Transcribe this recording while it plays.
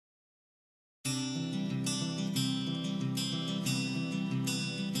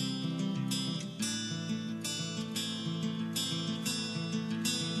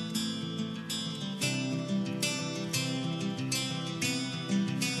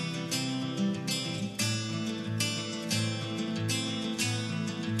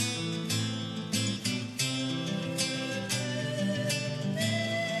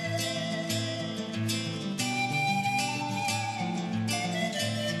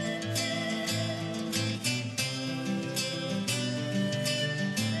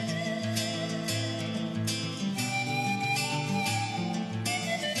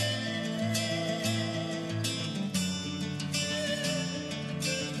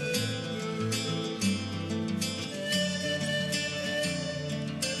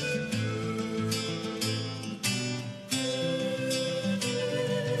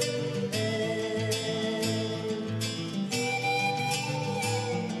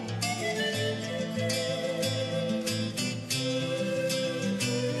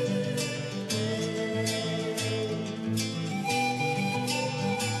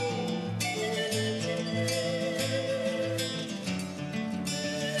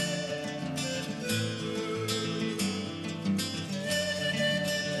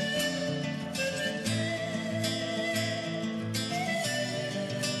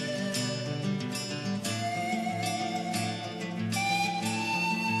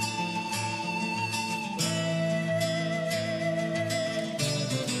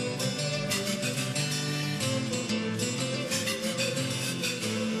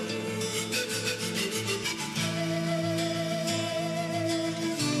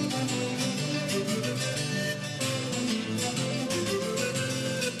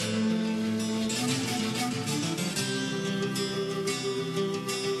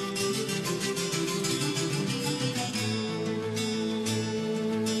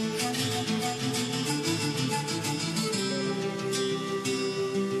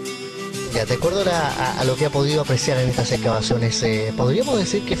Ya, de acuerdo a lo que ha podido apreciar en estas excavaciones, ¿podríamos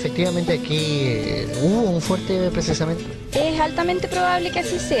decir que efectivamente aquí hubo un fuerte precisamente? Es altamente probable que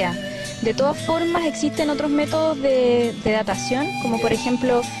así sea. De todas formas, existen otros métodos de datación, como por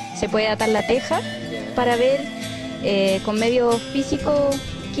ejemplo, se puede datar la teja para ver con medios físicos,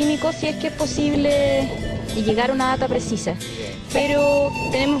 químicos, si es que es posible llegar a una data precisa. Pero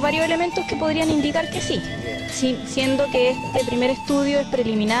tenemos varios elementos que podrían indicar que sí, siendo que este primer estudio es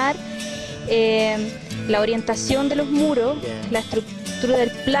preliminar. La orientación de los muros, la estructura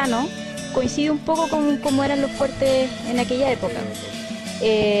del plano, coincide un poco con cómo eran los fuertes en aquella época.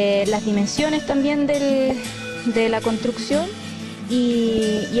 Las dimensiones también de la construcción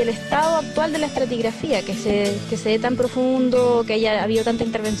y el estado actual de la estratigrafía, que se dé tan profundo, que haya habido tanta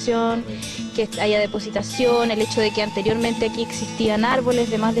intervención, que haya depositación, el hecho de que anteriormente aquí existían árboles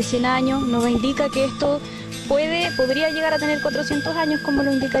de más de 100 años, nos indica que esto podría llegar a tener 400 años, como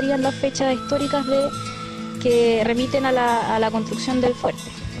lo indicarían las fechas históricas que remiten a la construcción del fuerte.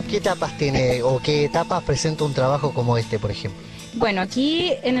 ¿Qué etapas tiene o qué etapas presenta un trabajo como este, por ejemplo? Bueno,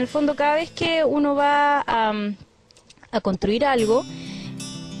 aquí en el fondo cada vez que uno va a construir algo,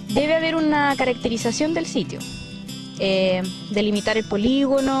 debe haber una caracterización del sitio, delimitar el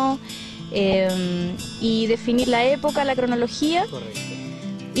polígono y definir la época, la cronología. Correcto.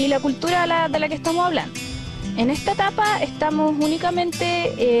 Y la cultura de la que estamos hablando. En esta etapa estamos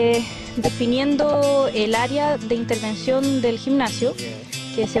únicamente definiendo el área de intervención del gimnasio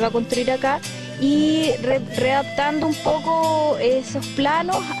que se va a construir acá y readaptando un poco esos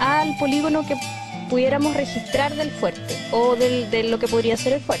planos al polígono que pudiéramos registrar del fuerte o de lo que podría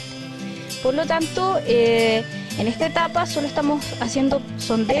ser el fuerte. Por lo tanto, en esta etapa solo estamos haciendo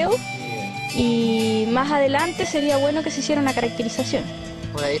sondeo y más adelante sería bueno que se hiciera una caracterización.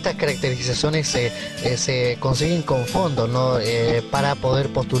 Bueno, estas caracterizaciones se consiguen con fondos, ¿no? Para poder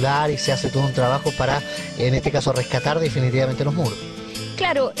postular y se hace todo un trabajo para, en este caso, rescatar definitivamente los muros.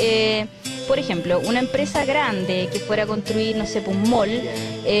 Claro, por ejemplo, una empresa grande que fuera a construir, no sé, un mall,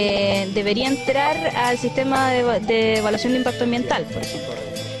 debería entrar al sistema de evaluación de impacto ambiental, por ejemplo.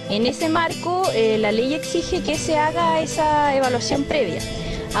 En ese marco, la ley exige que se haga esa evaluación previa.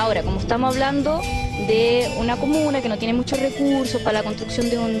 Ahora, como estamos hablando de una comuna que no tiene muchos recursos para la construcción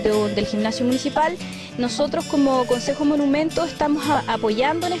del gimnasio municipal, nosotros como Consejo de Monumentos estamos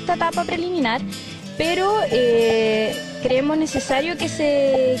apoyando en esta etapa preliminar, pero creemos necesario que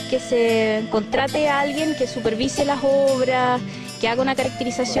se contrate a alguien que supervise las obras, que haga una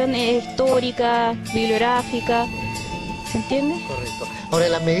caracterización histórica, bibliográfica. ¿Se entiende? Correcto. Ahora,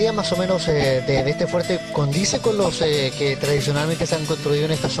 ¿las medidas más o menos de este fuerte condice con los que tradicionalmente se han construido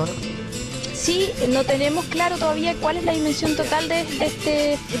en esta zona? Sí, no tenemos claro todavía cuál es la dimensión total de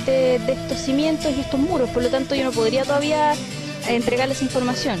estos cimientos y estos muros, por lo tanto yo no podría todavía entregarles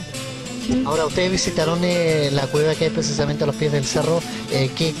información. Ahora, ustedes visitaron la cueva que hay precisamente a los pies del cerro.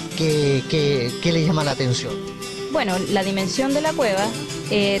 ¿Qué les llama la atención? Bueno, la dimensión de la cueva,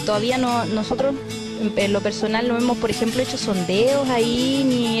 todavía no, nosotros en lo personal no hemos, por ejemplo, hecho sondeos ahí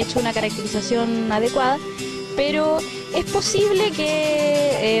ni hecho una caracterización adecuada, pero es posible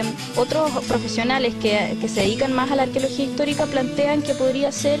que otros profesionales que se dedican más a la arqueología histórica plantean que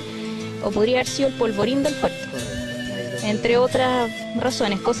podría ser o podría haber sido el polvorín del fuerte, entre otras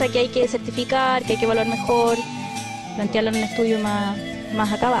razones, cosa que hay que certificar, que hay que evaluar mejor, plantearlo en un estudio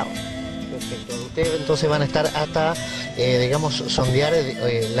más acabado. Perfecto. Ustedes entonces van a estar hasta, digamos, sondear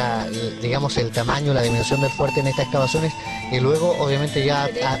digamos, el tamaño, la dimensión del fuerte en estas excavaciones y luego, obviamente, ya...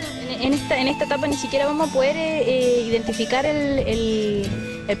 En esta etapa ni siquiera vamos a poder identificar el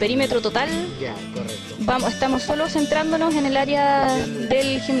perímetro total. Ya, correcto. Estamos solo centrándonos en el área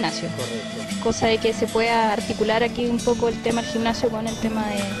del gimnasio. Correcto. Cosa de que se pueda articular aquí un poco el tema del gimnasio con el tema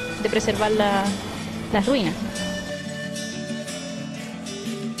de preservar las ruinas.